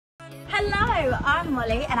Hello, I'm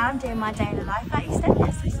Molly and I'm doing my day in the life at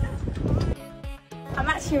EastEnders. I'm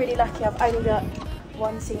actually really lucky. I've only got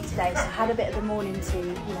one scene today, so I had a bit of the morning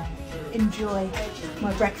to, enjoy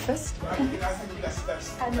my breakfast. And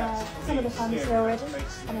some of the fun's here already,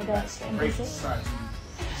 and I'm getting busy.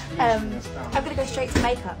 I'm going to go straight to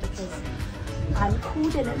makeup because I'm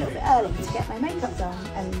called in a little bit early to get my makeup done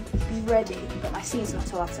and be ready, but my scene's not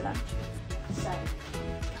till after lunch. So,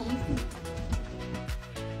 come with me.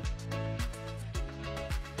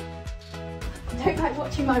 I don't like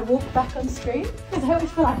watching my walk back on screen because I always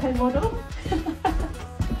feel like a model.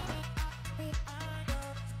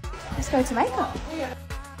 Let's go to makeup.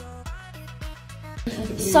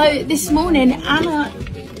 So this morning Anna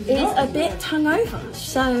is a bit hungover,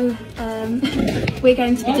 so we're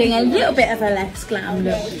going to be doing a little bit of a less glam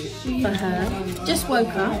look for her. Just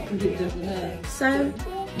woke up, so.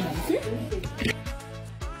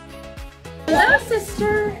 Hello,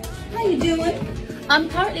 sister. How you doing? I'm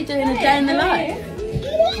currently doing a day in the life.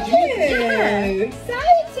 Yeah.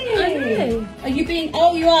 Exciting. I know. Are you being?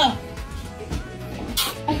 Oh, you are.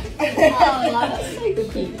 Oh, that's so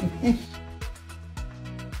cute.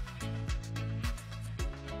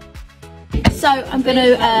 So I'm going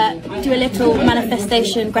to do a little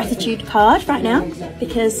manifestation gratitude card right now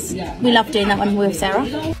because we love doing that one with Sarah.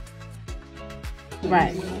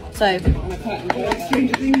 Right. So.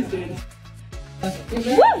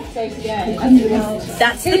 Woo!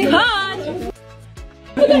 That's the card!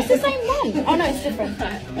 Oh, that's the same one! Oh no, it's different.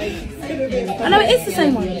 Oh no, it is the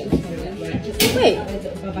same one.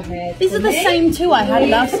 Wait, these are the same two I had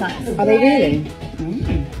last time. Are they really?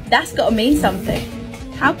 That's got to mean something.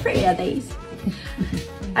 How pretty are these?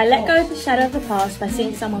 I let go of the shadow of the past by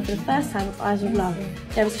seeing someone for the first time with eyes of love.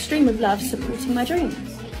 There was a stream of love supporting my dreams.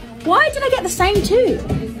 Why did I get the same two?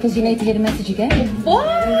 Because you need to hear the message again.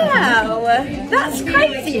 Wow, that's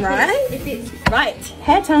crazy, right? Right,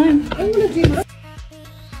 hair time.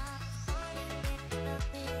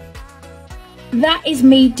 That is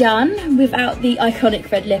me done without the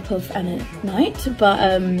iconic red lip of Anna Knight, but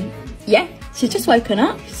yeah, she's just woken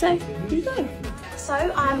up, so here you go. So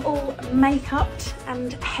I'm all make-upped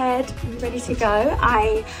and haired and ready to go.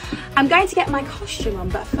 I'm going to get my costume on,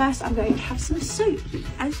 but first I'm going to have some soup,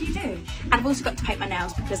 as you do. And I've also got to paint my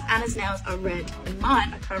nails because Anna's nails are red and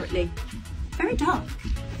mine are currently very dark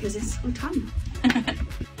because it's autumn.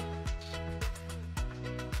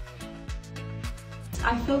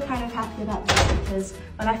 I feel kind of happy about this because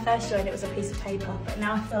when I first joined it was a piece of paper, but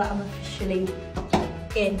now I feel like I'm officially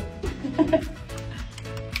in.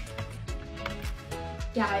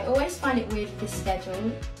 Yeah, I always find it weird with this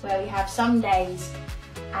schedule where we have some days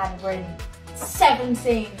and we're in 7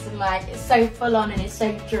 scenes and like it's so full on and it's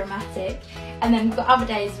so dramatic, and then we've got other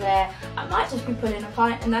days where I might just be putting a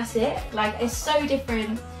pint and that's it. Like it's so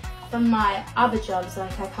different from my other jobs.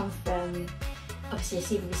 Like I come from obviously a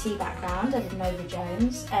CBBC background, I did Nova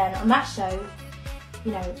Jones, and on that show,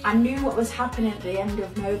 I knew what was happening at the end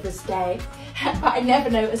of Nova's day, but I never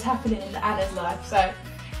know what was happening in Anna's life. So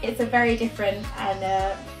it's a very different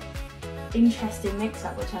and interesting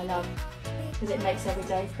mix-up, which I love, because it makes every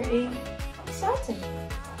day pretty exciting.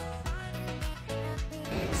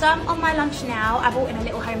 So I'm on my lunch now. I brought in a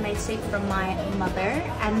little homemade soup from my mother,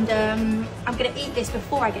 and I'm going to eat this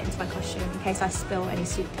before I get into my costume in case I spill any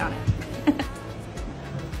soup down it.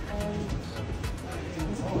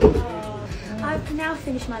 I've now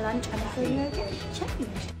finished my lunch and I'm going to get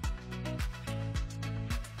changed.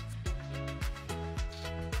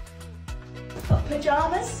 Got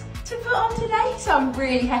pyjamas to put on today, so I'm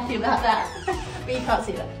really happy about that. But you can't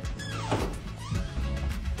see that.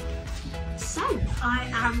 So I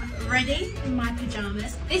am ready in my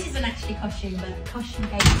pyjamas. This isn't actually costume, but costume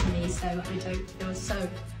gave it to me so I don't feel so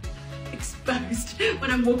exposed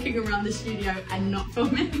when I'm walking around the studio and not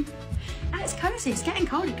filming. And it's cozy, it's getting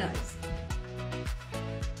colder, guys.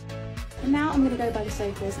 And now I'm going to go by the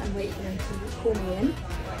sofas and wait for them to call me in.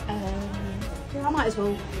 Yeah, I might as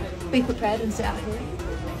well be prepared and sit out here.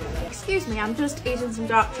 Excuse me, I'm just eating some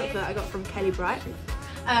dark chocolate I got from Kelly Bright.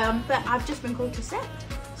 But I've just been called to set,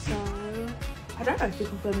 so I don't know if you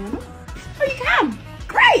can film me or not. Oh, you can!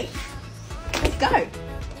 Great! Let's go!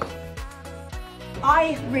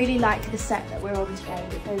 I really like the set that we're on today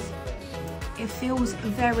because it feels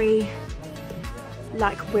very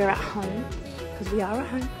like we're at home, because we are at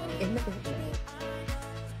home in the village.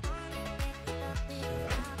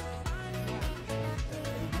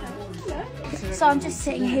 So I'm just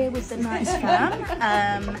sitting here with the nice fam,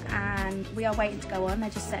 and we are waiting to go on. They're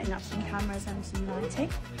just setting up some cameras and some lighting,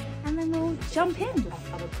 and then we'll jump in.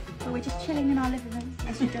 Or we're just chilling in our living room,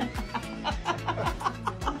 as we do.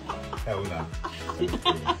 Hell no.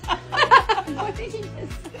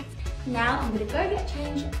 Now I'm gonna go get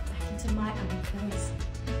changed back into my underclothes.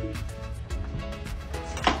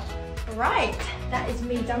 Right, that is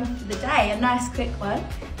me done for the day. A nice quick one.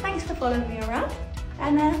 Thanks for following me around,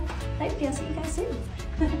 and hopefully I'll see you guys soon.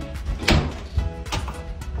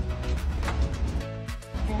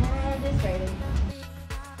 And it's raining.